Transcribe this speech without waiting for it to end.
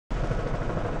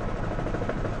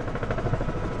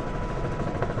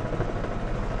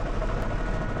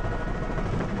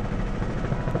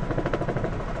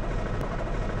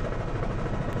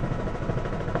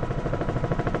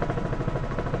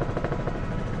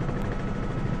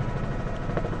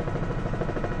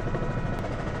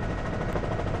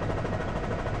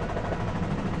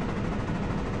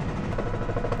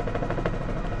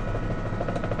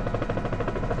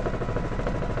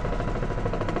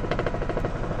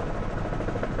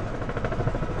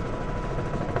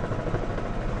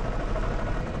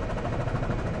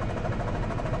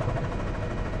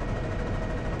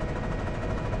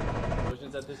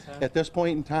At this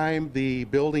point in time, the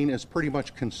building is pretty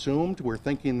much consumed. We're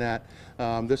thinking that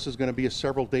this is going to be a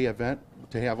several-day event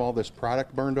to have all this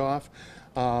product burned off,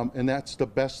 and that's the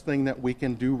best thing that we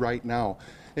can do right now.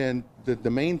 And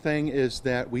the main thing is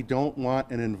that we don't want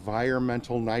an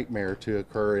environmental nightmare to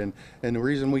occur, and the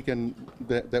reason we can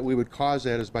that we would cause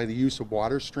that is by the use of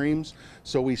water streams.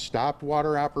 So we stopped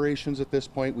water operations at this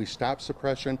point. We stopped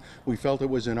suppression. We felt it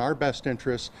was in our best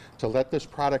interest to let this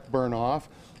product burn off.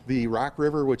 The Rock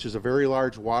River, which is a very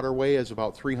large waterway, is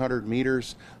about 300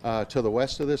 meters to the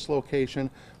west of this location.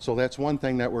 So that's one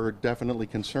thing that we're definitely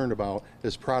concerned about,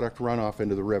 is product runoff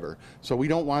into the river. So we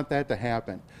don't want that to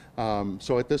happen.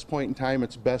 So at this point in time,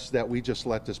 it's best that we just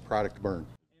let this product burn.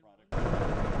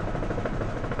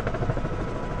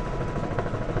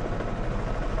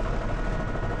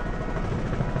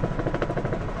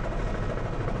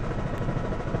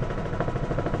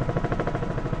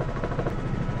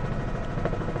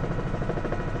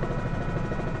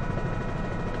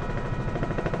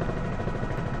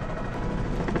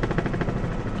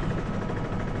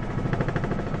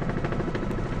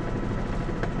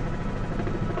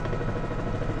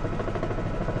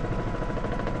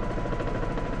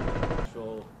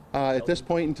 At this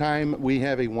point in time, we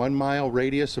have a 1-mile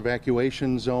radius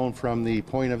evacuation zone from the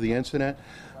point of the incident.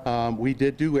 We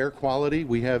did do air quality.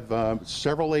 We have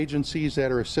several agencies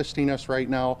that are assisting us right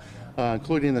now,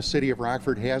 including the City of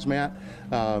Rockford Hazmat.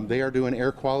 They are doing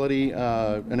air quality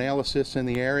analysis in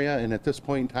the area, and at this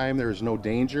point in time, there is no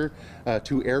danger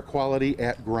to air quality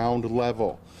at ground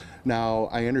level. Now,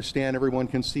 I understand everyone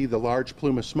can see the large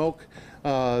plume of smoke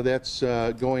that's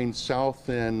going south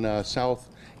and southeast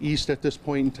at this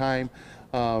point in time,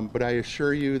 but I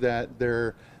assure you that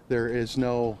there is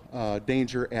no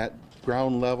danger at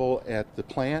ground level at the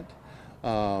plant.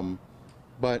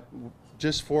 But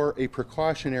just for a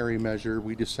precautionary measure,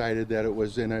 we decided that it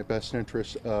was in the best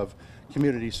interest of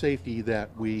community safety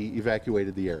that we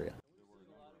evacuated the area.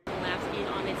 Collapsed in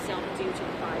on itself due to the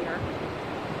fire.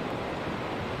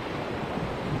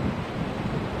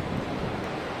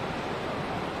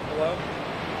 Hello?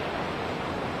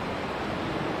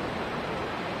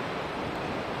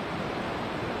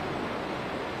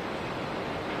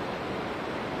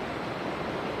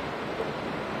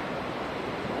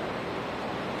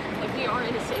 We are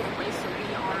in a safe place, so we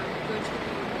are good to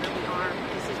be where we are.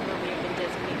 This is where we have been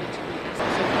designated to be. So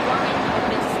if you are in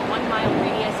this 1-mile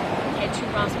radius, head to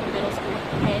Rosswood Middle School,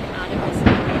 head out of this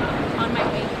area. On my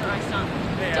way here, I saw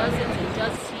dozens and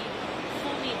dozens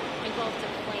fully engulfed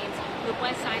in flames. The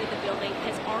west side of the building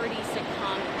has already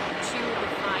succumbed to the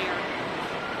fire.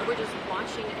 We're just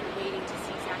watching and waiting to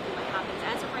see exactly what happens.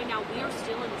 As of right now, we are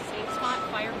still in the safe spot.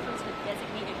 Fire crews have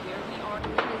designated where we are.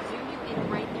 I'm going to zoom you in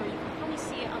right there. You can probably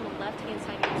see it on the left-hand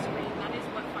side of the screen. That is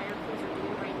what fire crews are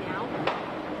doing right now,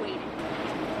 waiting.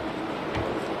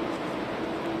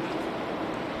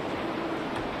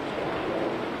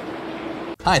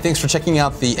 Hi, thanks for checking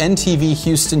out the NTV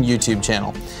Houston YouTube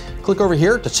channel. Click over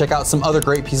here to check out some other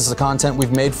great pieces of content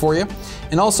we've made for you.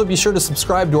 And also be sure to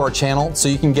subscribe to our channel so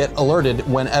you can get alerted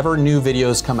whenever new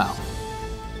videos come out.